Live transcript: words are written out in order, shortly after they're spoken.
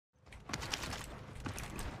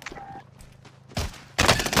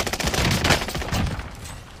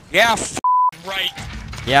Yeah, right.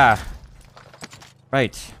 Yeah.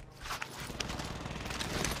 Right.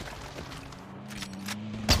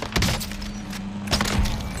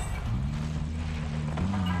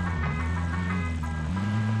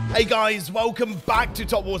 Hey guys, welcome back to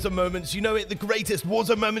Top Warzone Moments. You know it, the greatest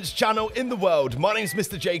Warzone Moments channel in the world. My name's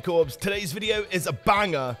Mr. Jacobs. Today's video is a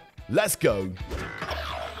banger. Let's go.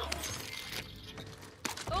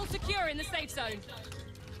 All secure in the safe zone.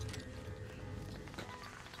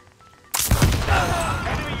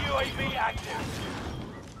 Enemy UAV active.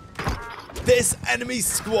 This enemy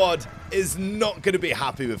squad is not going to be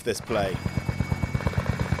happy with this play.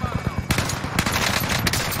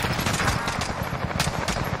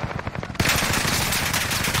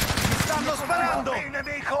 Stanno sparando! Il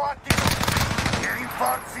nemico attivo! I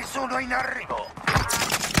rinforzi sono in arrivo!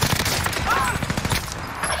 Ah!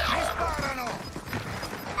 Mi sparano!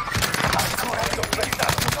 Ancora più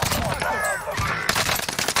blindati non muoiono!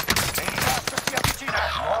 Il gas si avvicina!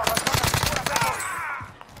 Nuova zona sicura per voi!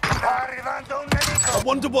 Sta arrivando un nemico! I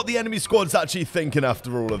wonder what the enemy squad's actually thinking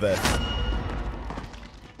after all of this.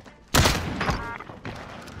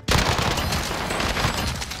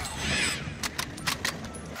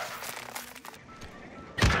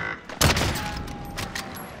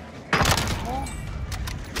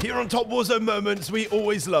 Here on Top Warzone Moments, we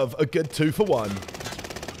always love a good 2-for-1.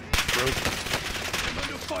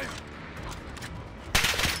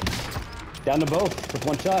 Down to both with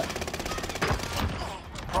one shot.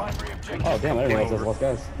 Primary objective. Oh, damn, I didn't realize those lost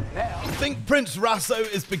guys. I think Prince Rasso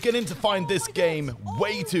is beginning to find this game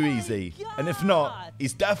way too easy. And if not,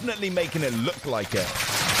 he's definitely making it look like it.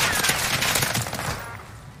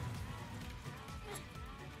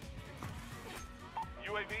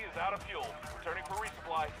 UAV is out of fuel. Returning for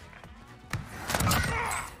resupply.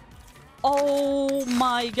 Oh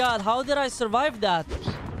my god, how did I survive that?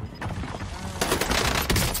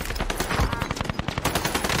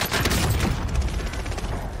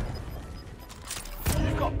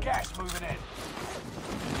 You've got gas moving in.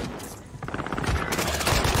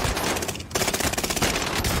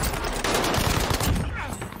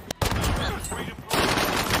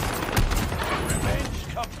 Revenge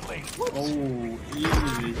complete.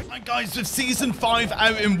 And guys, with Season 5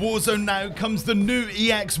 out in Warzone now comes the new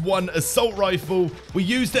EX1 assault rifle. We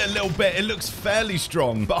used it a little bit, it looks fairly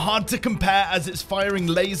strong, but hard to compare as it's firing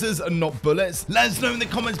lasers and not bullets. Let us know in the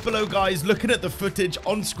comments below, guys, looking at the footage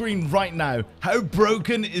on screen right now, how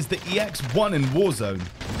broken is the EX1 in Warzone?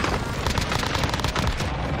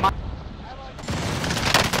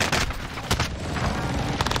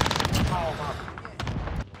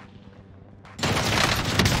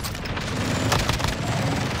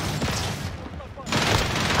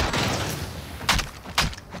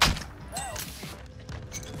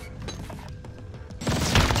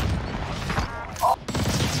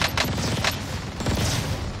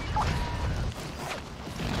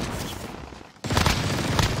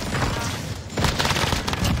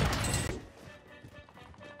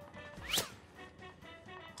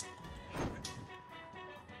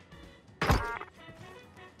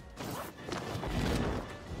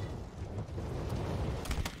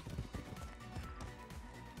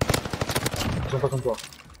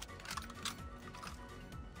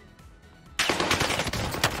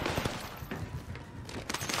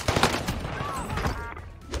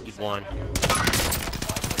 You've won.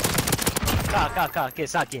 Che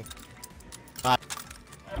sacchi.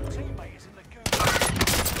 Teammate is in the goo.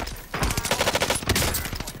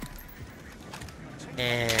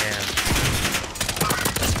 And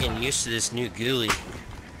just getting used to this new ghoulie.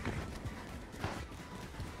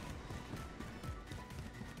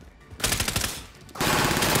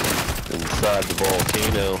 Inside the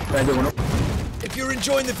volcano. If you're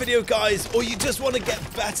enjoying the video, guys, or you just want to get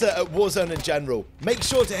better at Warzone in general, make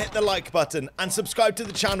sure to hit the like button and subscribe to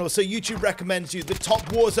the channel so YouTube recommends you the top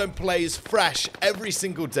Warzone plays fresh every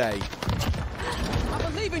single day. I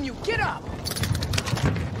believe in you. Get up.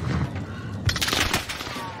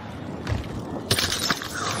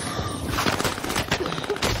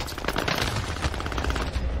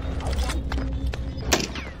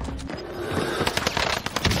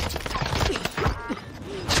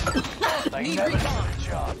 They never do a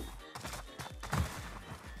job.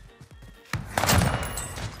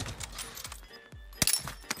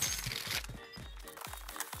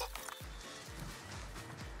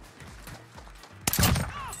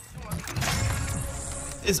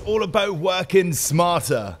 It's all about working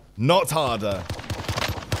smarter, not harder.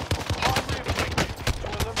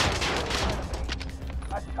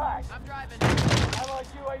 Attack! I'm driving. Allied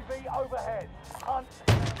UAV overhead. Hunt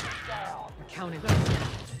down. Counting.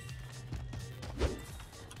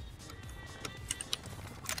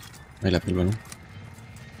 Ah, il a pris le ballon.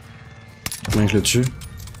 Comment je le tue?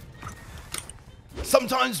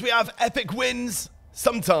 Sometimes we have epic wins,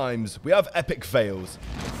 sometimes we have epic fails.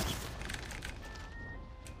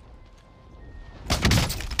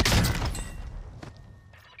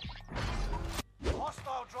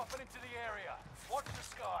 Hostile dropping into the area. Watch the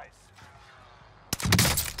skies.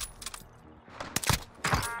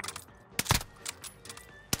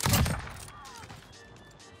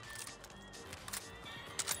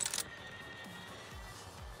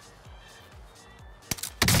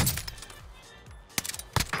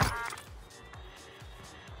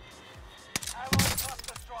 Allied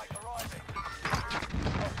cluster strike arriving.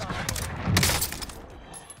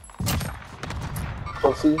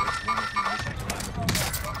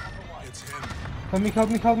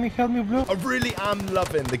 Help me, bro. I really am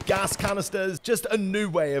loving the gas canisters, just a new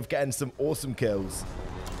way of getting some awesome kills.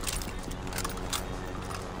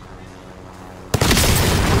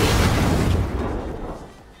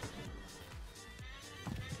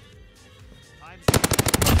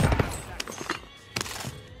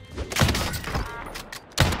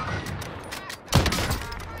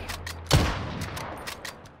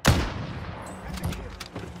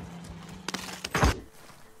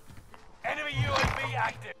 Enemy UAV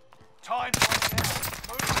active. Time running out.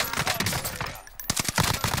 Move through target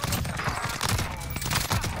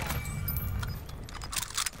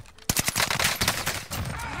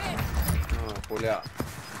area.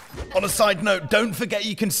 On a side note, don't forget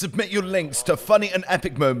you can submit your links to funny and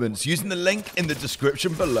epic moments using the link in the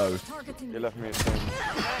description below. You left me a thing.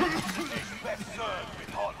 Best served with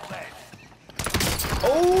hot lead.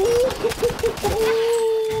 Oh,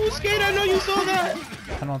 Skate, I know you saw that.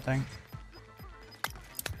 I don't think.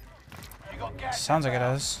 You got gas. Sounds like it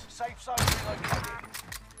inbound. is. Safe zone relocated.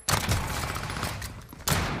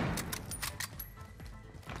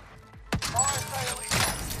 Fire sale is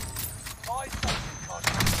active. Buy station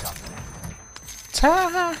contract.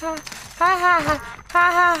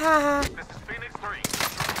 This is Phoenix 3.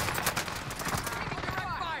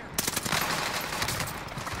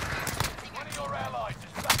 One of your allies is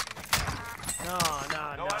back in the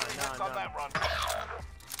game. No enemies on that run.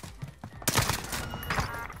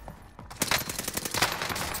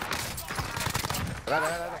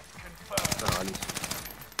 Confirmed.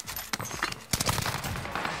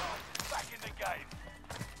 Back in the game.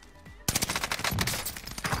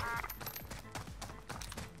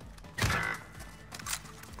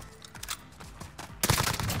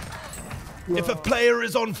 If a player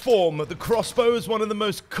is on form, the crossbow is one of the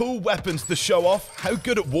most cool weapons to show off how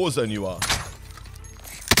good at Warzone you are.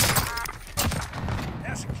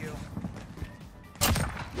 That's a kill.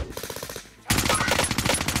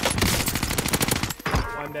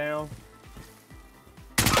 One down.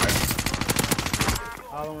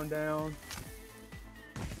 Other one down.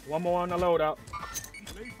 One more on the loadout.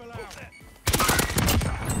 Lethal out.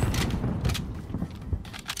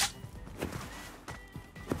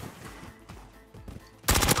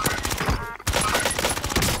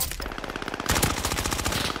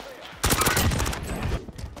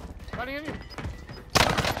 Running in you.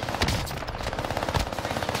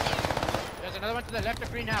 There's another one to the left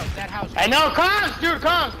of greenhouse. That house. Hey, no, comms, dude,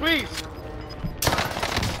 comms, please.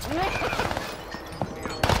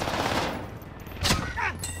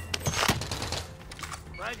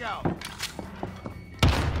 Frag out.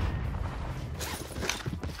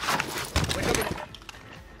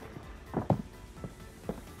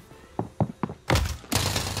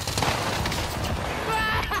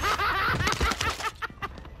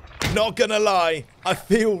 Not gonna lie, I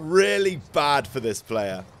feel really bad for this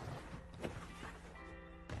player.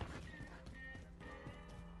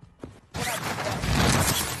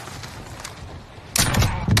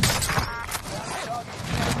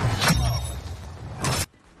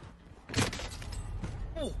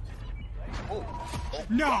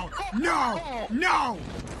 No! No! No!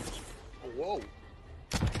 Whoa.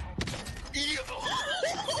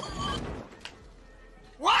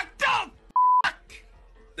 What the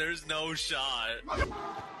There's no shot.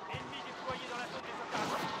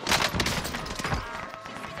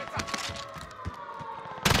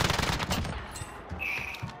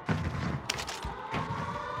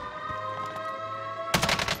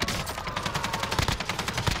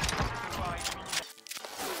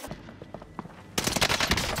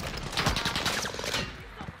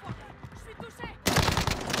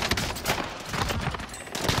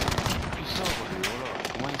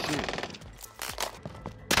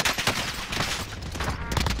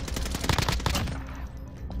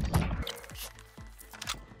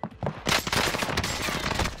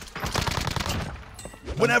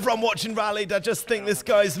 Whenever I'm watching Rallied, I just think this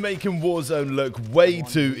guy's making Warzone look way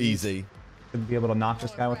too easy. To be able to knock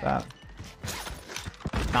this guy with that.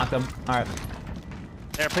 Knock him. All right.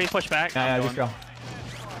 There, please push back. Yeah, just go.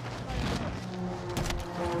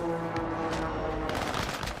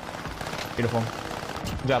 Beautiful.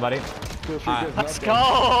 Good job, buddy. Let's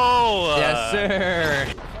go! Yes,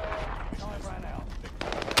 sir.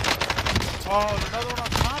 Oh, there's another one on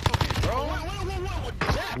top of me, bro.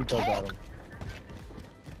 We both got him.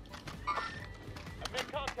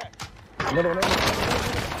 And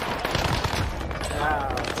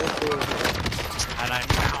I'm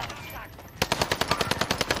down.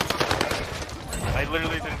 I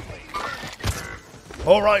literally didn't.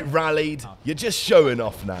 All right, Rallied, you're just showing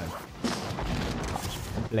off now.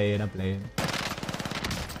 I'm playing.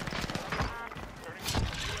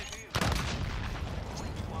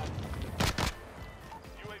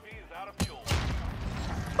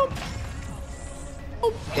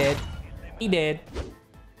 Dead. He dead.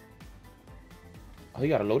 Oh, he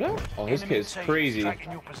got a loadout? Oh, his kid's crazy.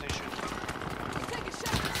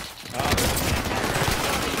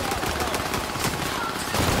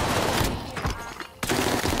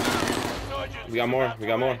 We got more.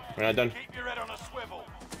 We're not done. Keep your head on a swivel.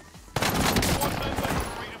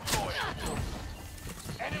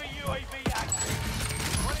 Enemy UAV active.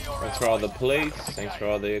 Thanks for all the plates. Thanks for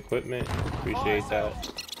all the equipment. Appreciate that.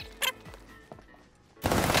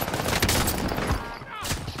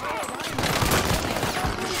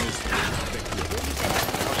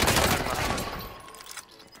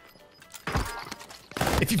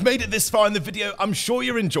 If you've made it this far in the video, I'm sure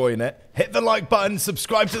you're enjoying it. Hit the like button,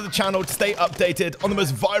 subscribe to the channel to stay updated on the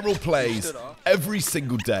most viral plays every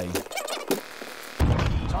single day.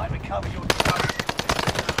 Time to cover your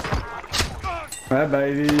Ouais, bah,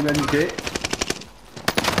 il m'a niqué.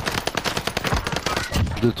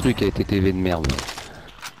 Le truc a été TV de merde.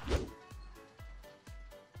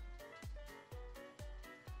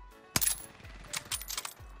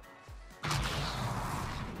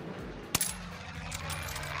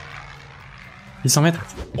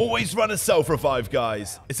 Always run a self-revive,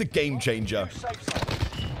 guys. It's a game changer.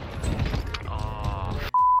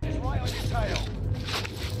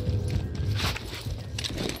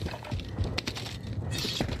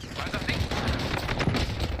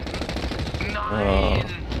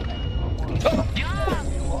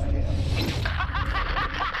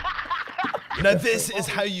 Now this is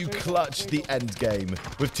how you clutch the end game.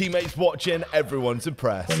 With teammates watching, everyone's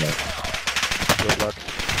impressed. Good luck.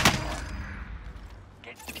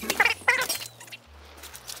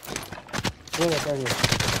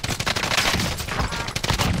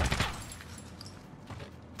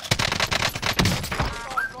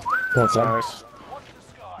 What's Nice.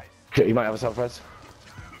 Okay, you might have a self-res.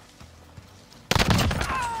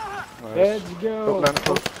 Let's go.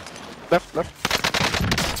 Left.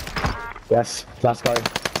 Yes, last guy.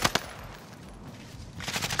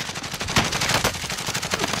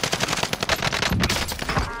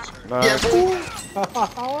 Nice.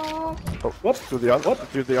 Oh, what? Do the other?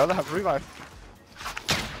 What? Do the other have revive?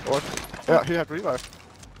 Or yeah, he had revive.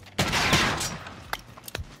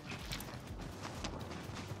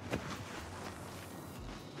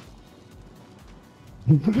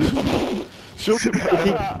 Shoot him!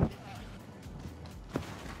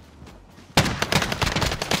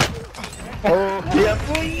 Oh, yeah.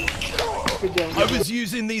 I was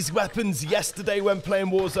using these weapons yesterday when playing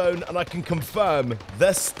Warzone, and I can confirm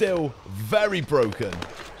they're still very broken.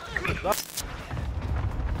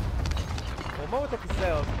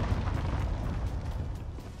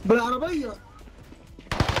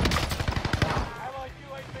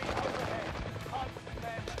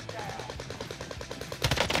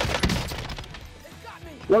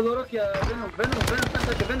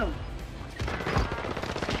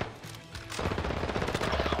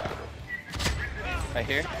 Right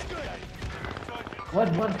here. What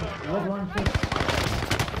one?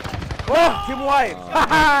 Oh, team white!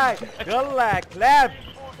 Haha! Good luck, clap!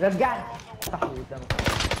 Let's go!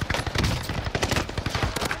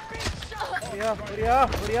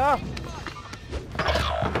 Hurry up!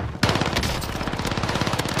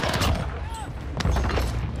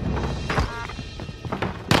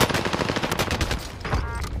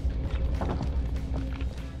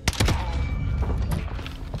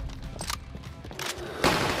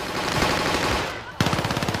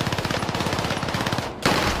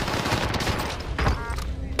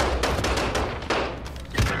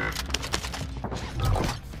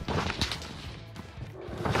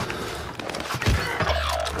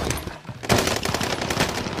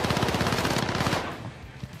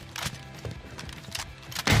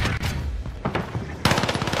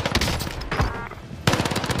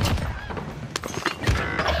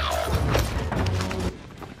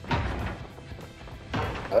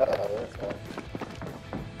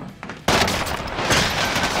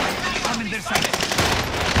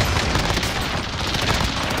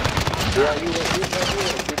 Yeah, you were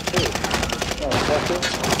good too. Oh, that's it?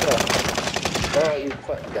 Yeah. Oh, you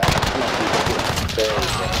fucking got it. There you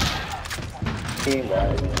go.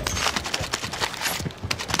 Teamwork.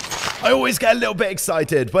 I always get a little bit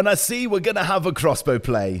excited when I see we're gonna have a crossbow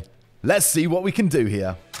play. Let's see what we can do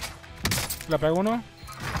here. La pego uno.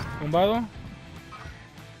 Tumbado.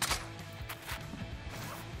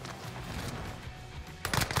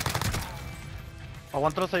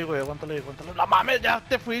 Aguántalos ahí, güey, aguántalo ahí, aguántalo. ¡No mames, ya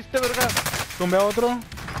te fuiste, verga! Tumbé a otro.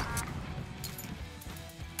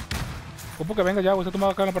 Ocupo que venga ya, güey, está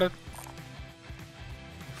tumbado acá en la pared.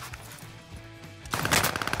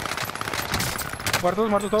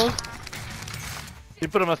 Muertos todos. Sí,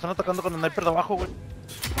 pero me están atacando con el sniper de abajo, güey.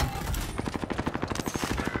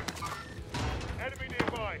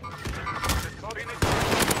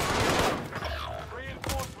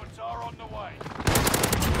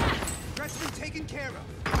 Taken care of.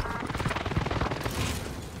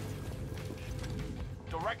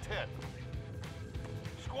 Direct hit.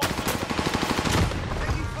 Squad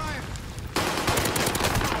taking fire.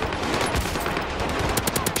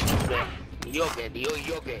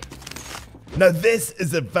 Yoke. Now this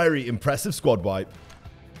is a very impressive squad wipe.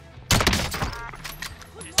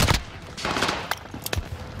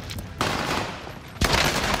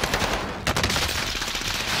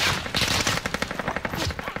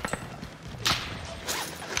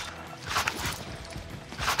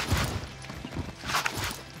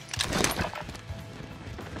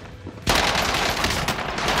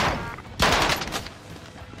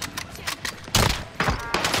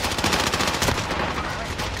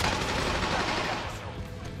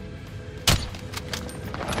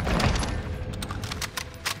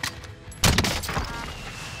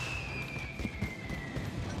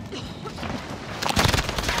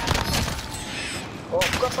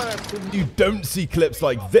 You don't see clips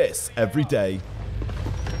like this every day.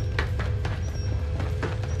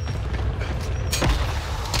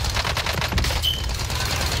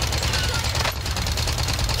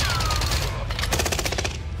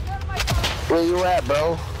 Where you at,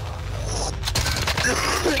 bro?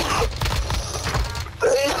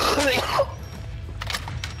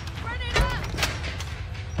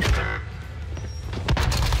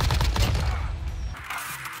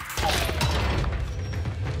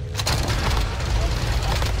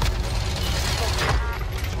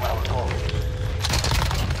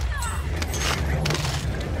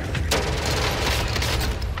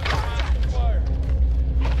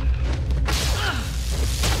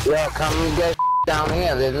 Yo, come and get down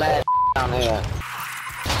here. There's mad down here.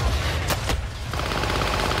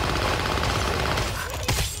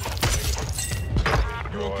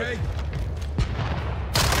 You okay?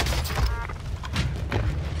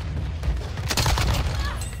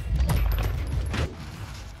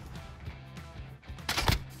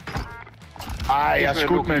 Ej, jeg er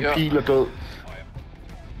skudt med en pil og død.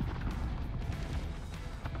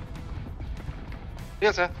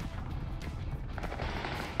 Helt så.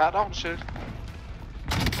 Ja, der er hun shit.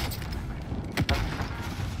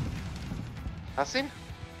 Har du set?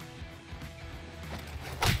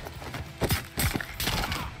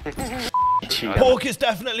 Pork is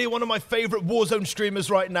definitely one of my favorite Warzone streamers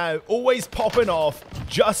right now, always popping off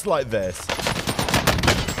just like this.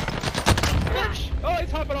 Oh,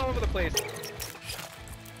 he's hopping all over the place.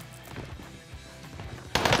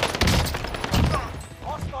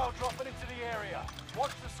 Hostile dropping into the area.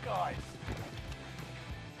 Watch the skies.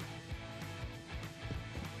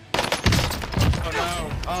 Oh no.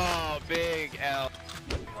 Oh, big L.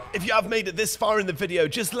 If you have made it this far in the video,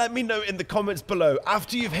 just let me know in the comments below,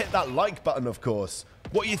 after you've hit that like button of course,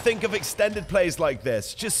 what you think of extended plays like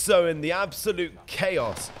this, just so in the absolute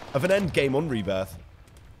chaos of an end game on Rebirth.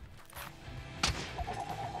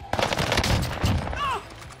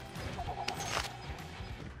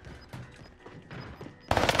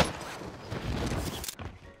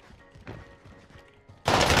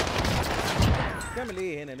 تعمل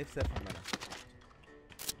ايه هنا نفسي افهم انا.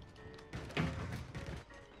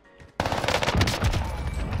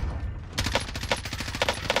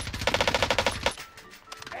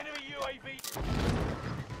 Enemy UAV.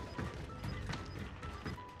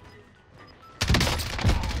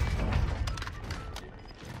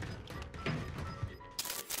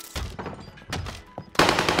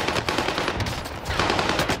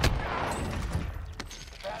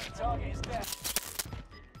 Bounty target is dead.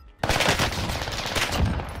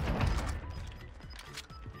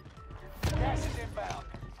 Gas is inbound.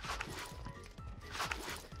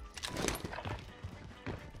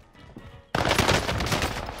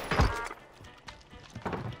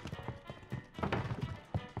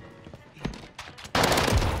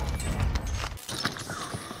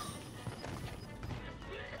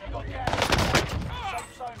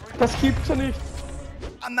 Das gibt's ja nicht.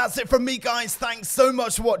 And that's it from me, guys. Thanks so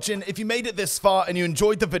much for watching. If you made it this far and you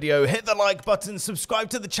enjoyed the video, hit the like button,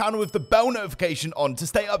 subscribe to the channel with the bell notification on to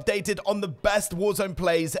stay updated on the best Warzone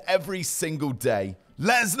plays every single day.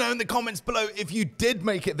 Let us know in the comments below if you did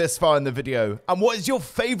make it this far in the video, and what is your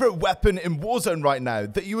favorite weapon in Warzone right now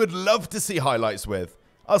that you would love to see highlights with.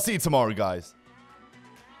 I'll see you tomorrow, guys.